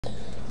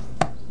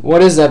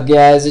What is up,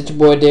 guys? It's your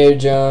boy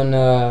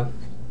Drone.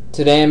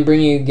 Today I'm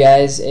bringing you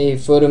guys a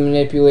photo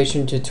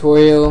manipulation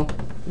tutorial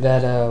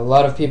that a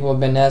lot of people have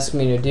been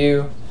asking me to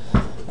do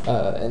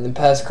in the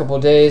past couple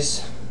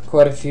days.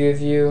 Quite a few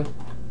of you.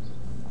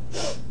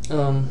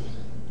 Yeah,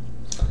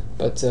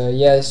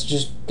 it's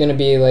just gonna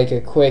be like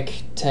a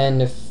quick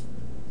 12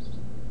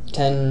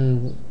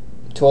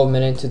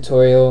 minute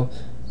tutorial.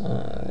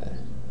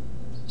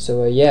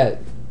 Yeah.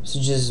 So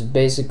just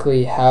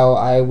basically how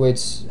I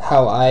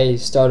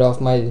start off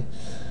my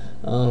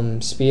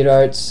speed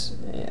arts,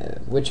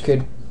 which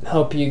could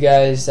help you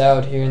guys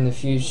out here in the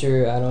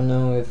future. I don't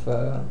know if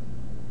a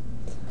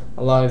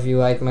lot of you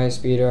like my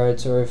speed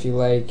arts, or if you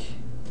like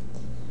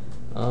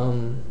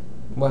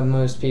what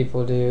most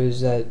people do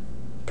is that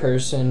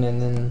person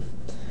and then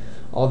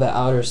all the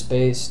outer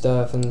space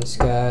stuff in the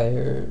sky,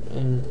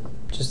 and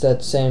just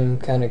that same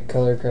kind of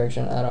color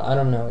correction. I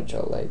don't know what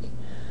y'all like,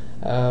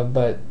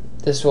 but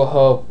this will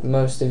help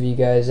most of you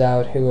guys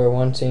out who are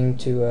wanting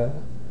to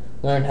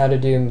learn how to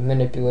do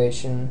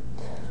manipulation.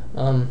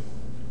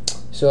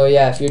 So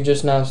yeah, if you're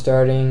just now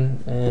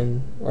starting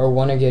or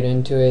want to get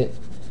into it,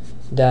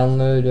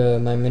 download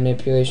my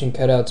manipulation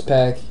cutouts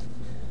pack.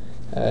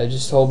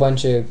 Just a whole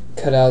bunch of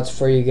cutouts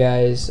for you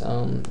guys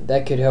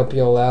that could help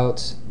you all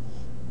out.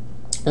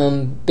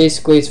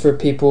 Basically, it's for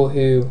people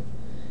who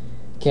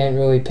can't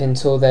really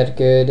pencil that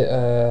good.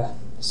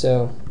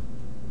 So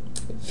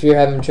if you're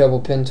having trouble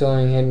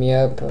penciling, hit me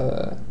up.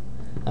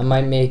 I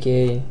might make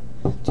a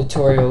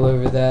tutorial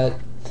over that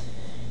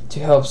to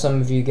help some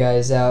of you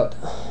guys out.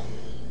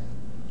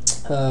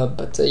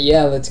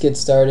 Yeah, let's get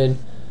started.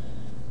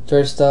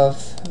 First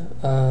off,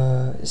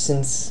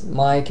 since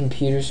my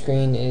computer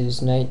screen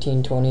is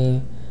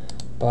 1920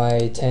 by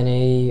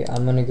 1080,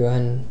 I'm gonna go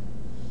ahead and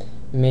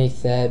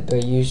make that,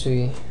 but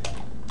usually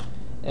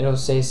it'll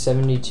say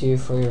 72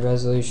 for your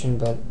resolution,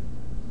 but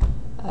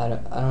I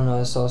don't know,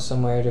 I saw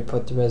somewhere to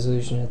put the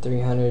resolution at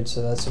 300,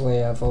 so that's the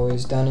way I've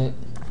always done it.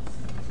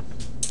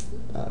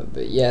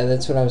 But yeah,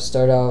 that's what I would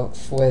start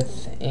off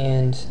with,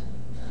 and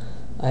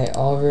I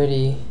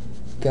already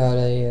got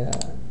a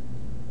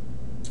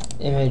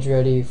image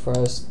ready for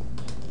us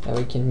that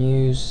we can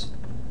use,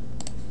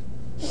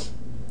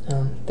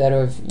 that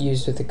I've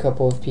used with a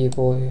couple of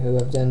people who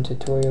have done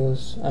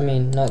tutorials. I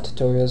mean, not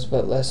tutorials,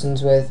 but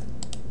lessons with.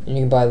 And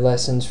you can buy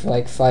lessons for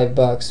like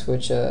 $5,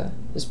 which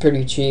is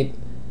pretty cheap.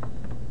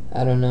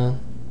 I don't know,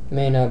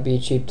 may not be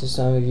cheap to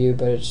some of you,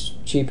 but it's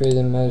cheaper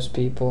than most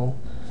people.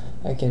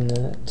 I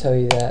can tell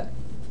you that.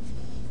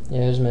 Yeah,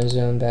 there's my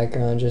zone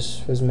background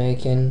just was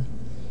making.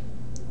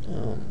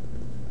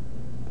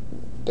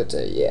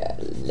 Yeah,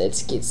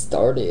 let's get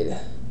started.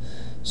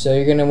 So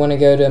you're gonna want to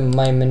go to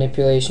my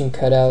manipulation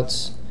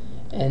cutouts,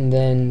 and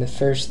then the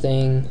first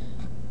thing,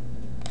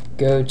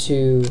 go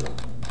to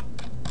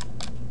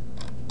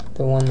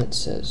the one that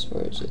says,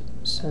 where is it?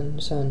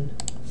 Sun.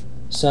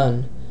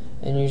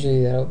 And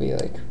usually that'll be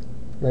like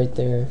right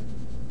there,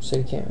 so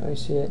you can't really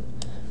see it.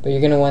 But you're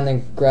gonna want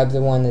to grab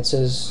the one that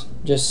says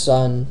just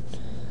sun.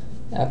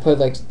 I put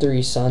like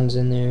 3 suns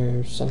in there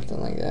or something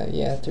like that.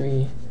 Yeah,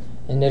 3,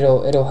 and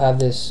it'll have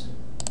this.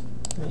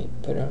 Let me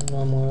put it on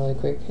normal really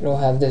quick. It'll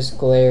have this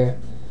glare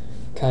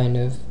kind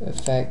of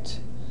effect.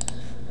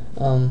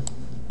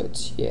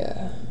 But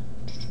yeah,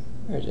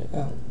 where is it?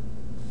 Oh.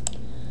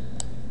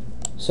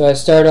 So I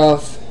start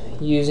off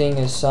using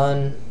a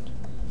sun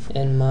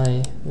in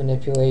my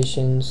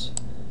manipulations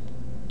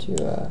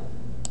to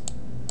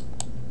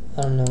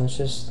I don't know, it's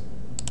just,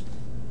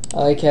 I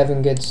like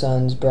having good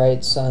suns,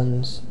 bright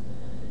suns,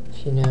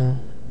 if you know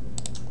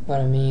what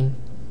I mean.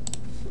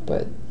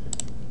 But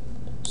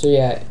so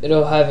yeah,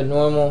 it'll have it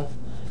normal,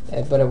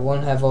 but it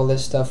won't have all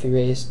this stuff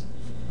erased.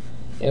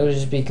 It'll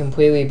just be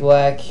completely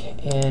black,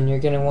 and you're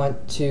gonna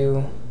want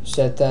to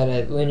set that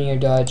at linear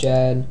dodge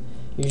add.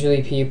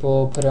 Usually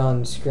people put it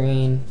on the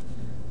screen.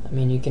 I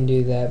mean, you can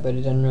do that, but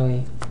it doesn't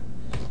really.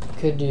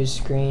 You could do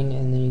screen,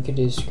 and then you could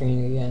do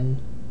screen again.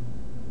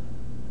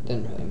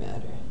 Doesn't really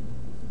matter.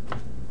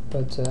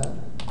 But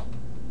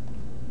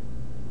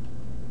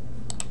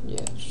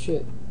yeah,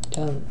 shit.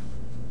 Down.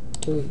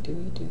 Delete.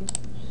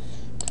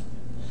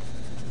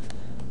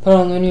 Put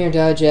on linear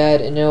dodge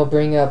add, and it'll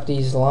bring up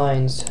these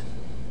lines.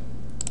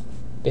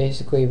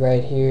 Basically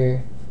right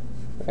here,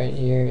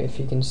 if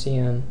you can see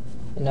them.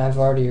 And I've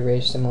already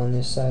erased them on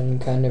this side,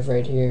 and kind of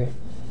right here.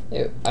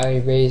 I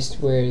erased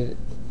where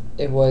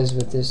it was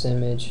with this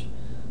image.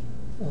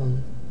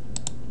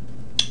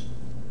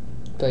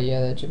 But yeah,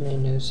 that just made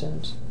no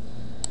sense.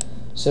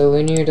 So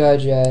linear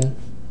dodge add,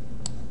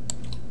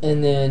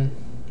 and then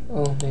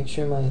make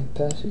sure my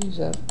opacity is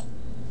up.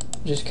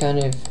 Just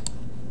kind of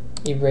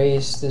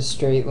erase the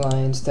straight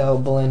lines to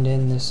help blend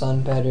in the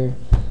sun better.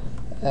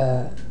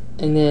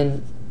 And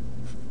then,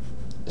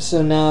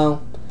 so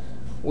now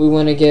we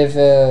want to give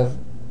a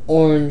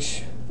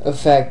orange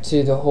effect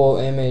to the whole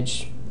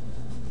image.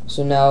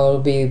 So now it'll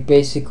be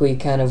basically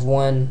kind of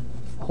one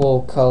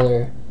whole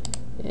color,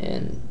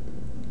 and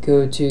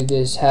go to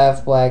this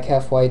half black,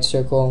 half white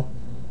circle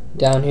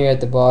down here at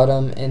the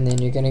bottom, and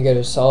then you're gonna go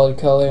to solid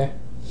color,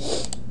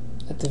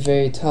 at the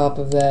very top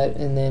of that,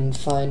 and then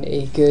find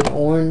a good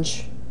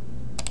orange.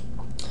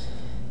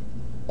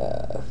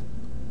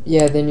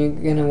 Yeah, then you're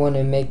gonna want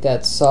to make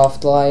that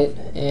soft light,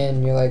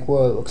 and you're like,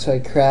 whoa, it looks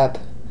like crap.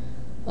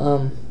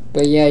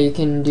 But yeah, you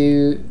can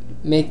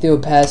make the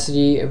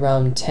opacity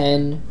around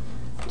 10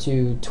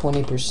 to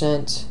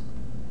 20%.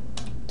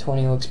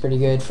 20 looks pretty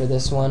good for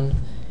this one,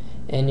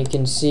 and you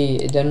can see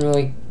it doesn't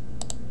really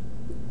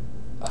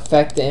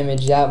affect the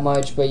image that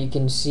much, but you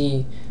can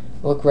see,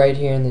 look right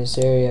here in this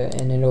area,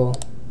 and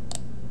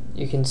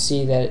you can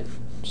see that it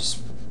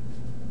just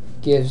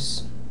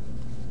gives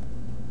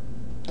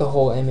the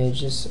whole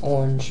image this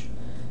orange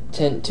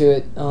tint to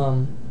it.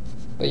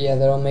 But yeah,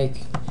 that'll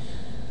make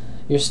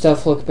your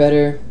stuff look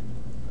better.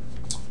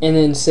 And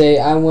then say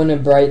I want to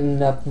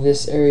brighten up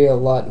this area a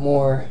lot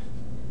more,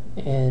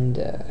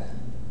 and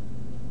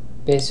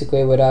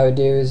basically what I would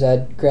do is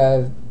I'd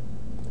grab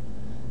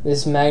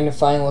this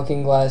magnifying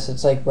looking glass.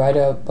 It's like right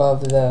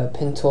above the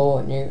pen tool,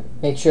 and you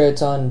make sure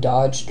it's on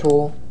dodge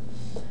tool,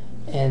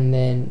 and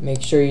then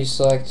make sure you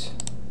select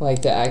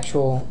like the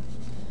actual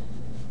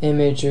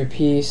image or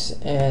piece.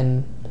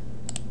 And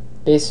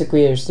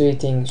basically there's three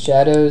things: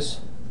 shadows,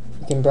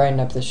 you can brighten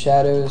up the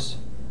shadows,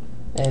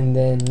 and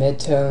then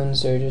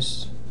midtones are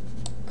just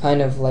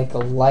kind of like a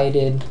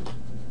lighted,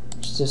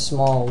 just a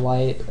small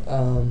light,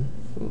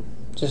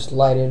 just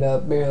light it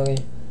up barely.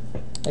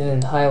 And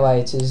then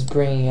highlights is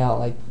bringing out,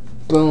 like,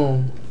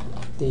 boom,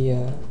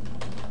 the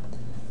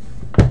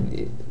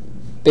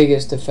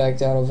biggest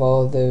effect out of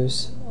all of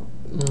those.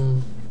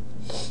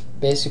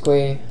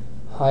 Basically,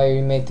 higher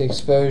you make the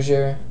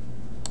exposure,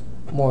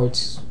 more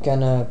it's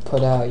gonna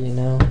put out, you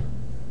know.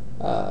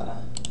 But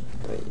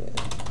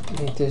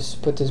yeah,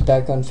 put this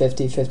back on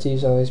 50. 50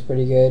 is always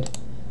pretty good.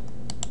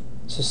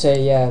 So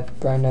say, yeah,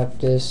 brighten up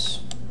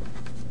this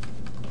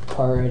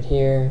part right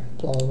here,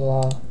 blah blah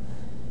blah.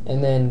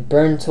 And then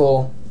burn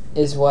tool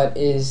is what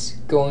is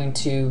going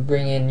to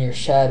bring in your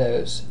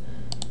shadows.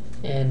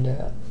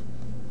 And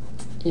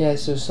yeah,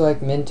 so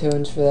select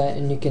midtones for that,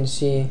 and you can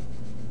see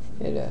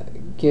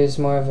it gives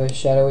more of a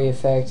shadowy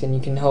effect, and you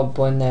can help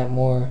blend that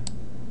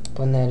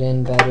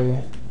in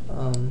better.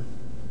 Kind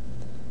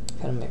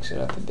of mix it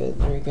up a bit.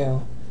 There we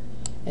go.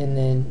 And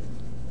then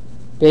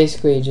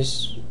basically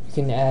just you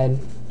can add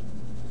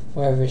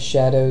whatever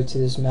shadow to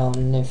this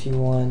mountain if you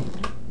want,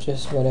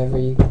 just whatever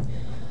you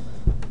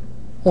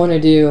want to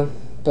do.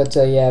 But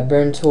yeah,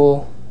 burn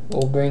tool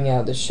will bring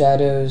out the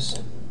shadows.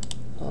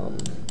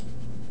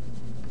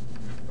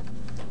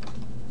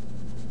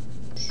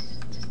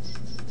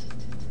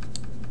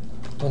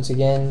 Once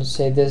again,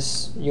 say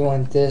this, you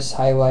want this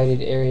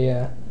highlighted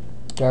area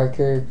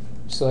darker,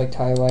 select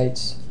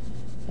highlights,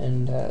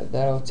 and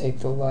that'll take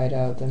the light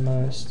out the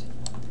most.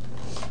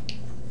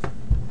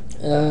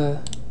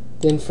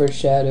 Then for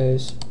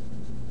shadows,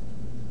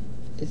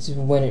 it's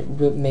when it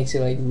makes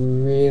it like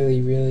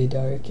really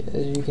dark.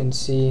 As you can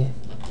see,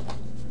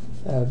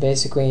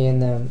 basically in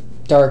the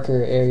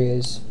darker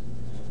areas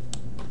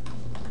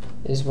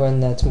is when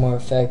that's more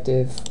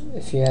effective.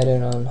 If you had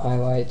it on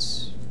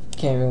highlights, you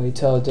can't really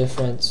tell a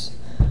difference.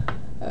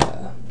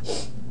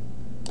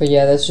 But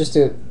yeah, that's just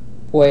a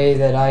way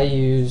that I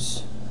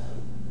use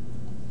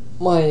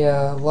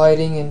my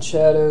lighting and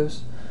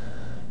shadows.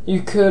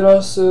 You could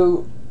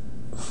also,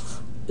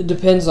 it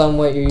depends on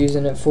what you're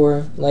using it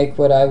for. Like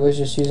what I was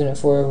just using it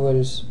for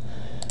was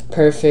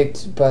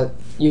perfect, but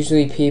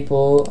usually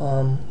people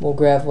will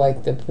grab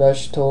like the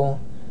brush tool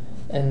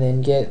and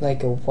then get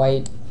like a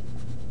white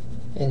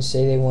and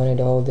say they wanted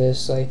all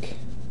this like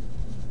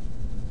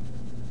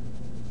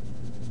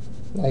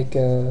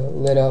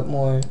lit up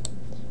more.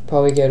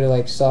 Probably go to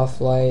like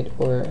soft light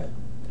or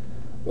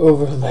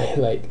overlay,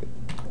 like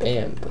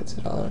bam, puts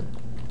it on.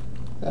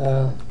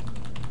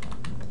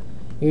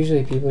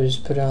 Usually people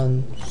just put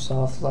on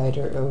soft light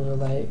or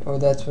overlay, or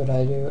that's what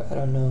I do, I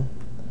don't know.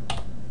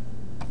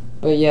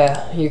 But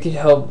yeah, you could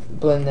help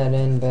blend that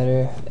in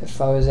better if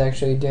I was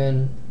actually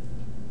doing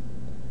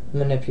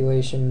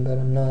manipulation, but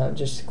I'm not,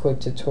 just a quick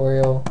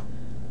tutorial.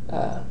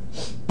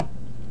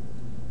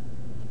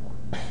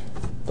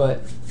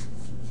 But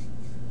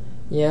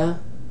yeah,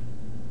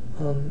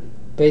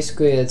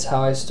 basically that's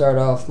how I start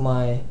off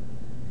my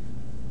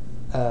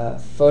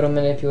photo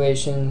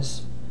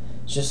manipulations.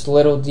 Just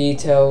little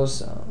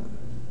details.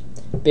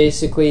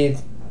 Basically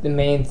the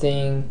main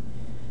thing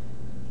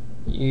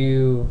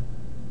you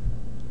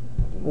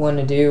want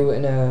to do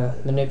in a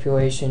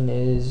manipulation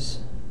is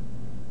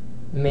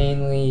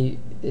mainly,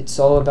 it's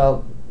all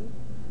about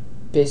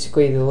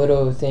basically the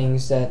little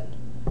things that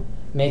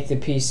make the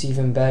piece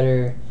even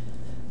better,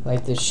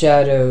 like the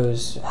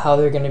shadows, how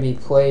they're going to be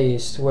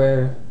placed,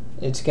 where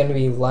it's going to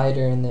be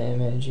lighter in the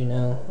image, you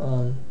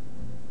know.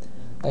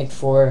 Like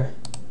for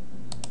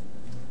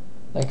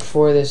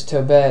this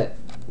Tibet,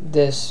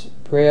 this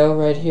rail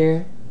right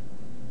here,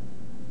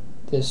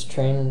 this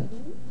train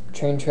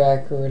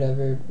track or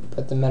whatever,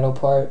 but the metal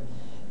part,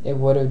 it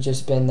would have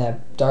just been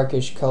that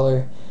darkish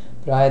color,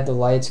 but I had the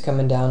lights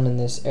coming down in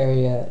this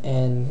area,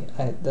 and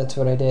that's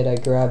what I did. I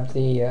grabbed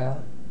the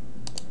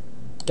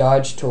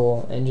dodge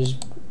tool and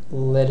just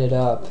lit it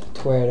up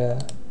to where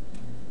it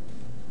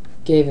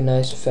gave a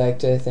nice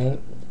effect. I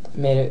think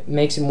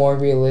makes it more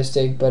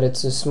realistic, but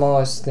it's the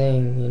smallest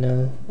thing, you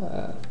know.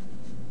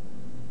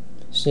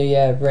 So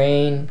yeah,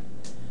 rain,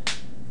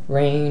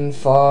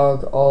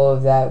 fog, all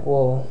of that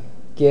will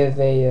give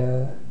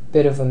a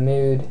bit of a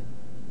mood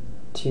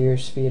to your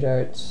speed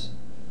arts.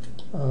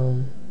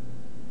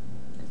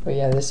 But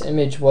yeah, this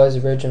image was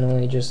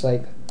originally just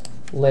like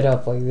lit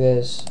up like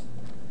this.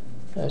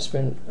 It's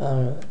been, I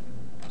don't know,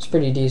 it's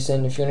pretty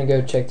decent. If you want to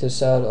go check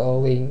this out,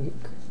 I'll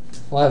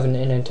have an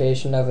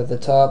annotation up at the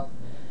top.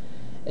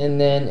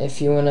 And then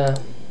if you want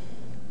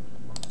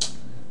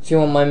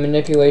my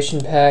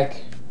manipulation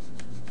pack,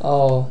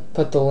 I'll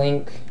put the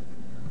link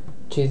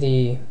to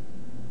the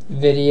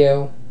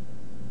video.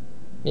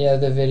 Yeah,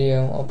 the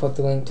video. I'll put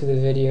the link to the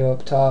video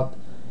up top.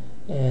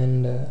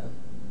 And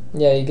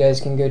yeah, you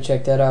guys can go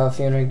check that out. If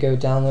you want to go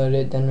download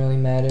it, doesn't really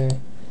matter.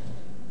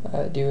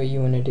 Do what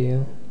you want to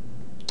do.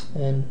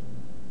 And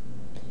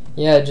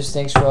yeah, just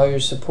thanks for all your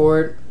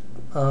support.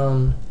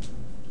 I'm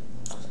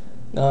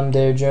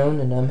Drone,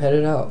 and I'm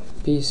headed out.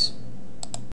 Peace.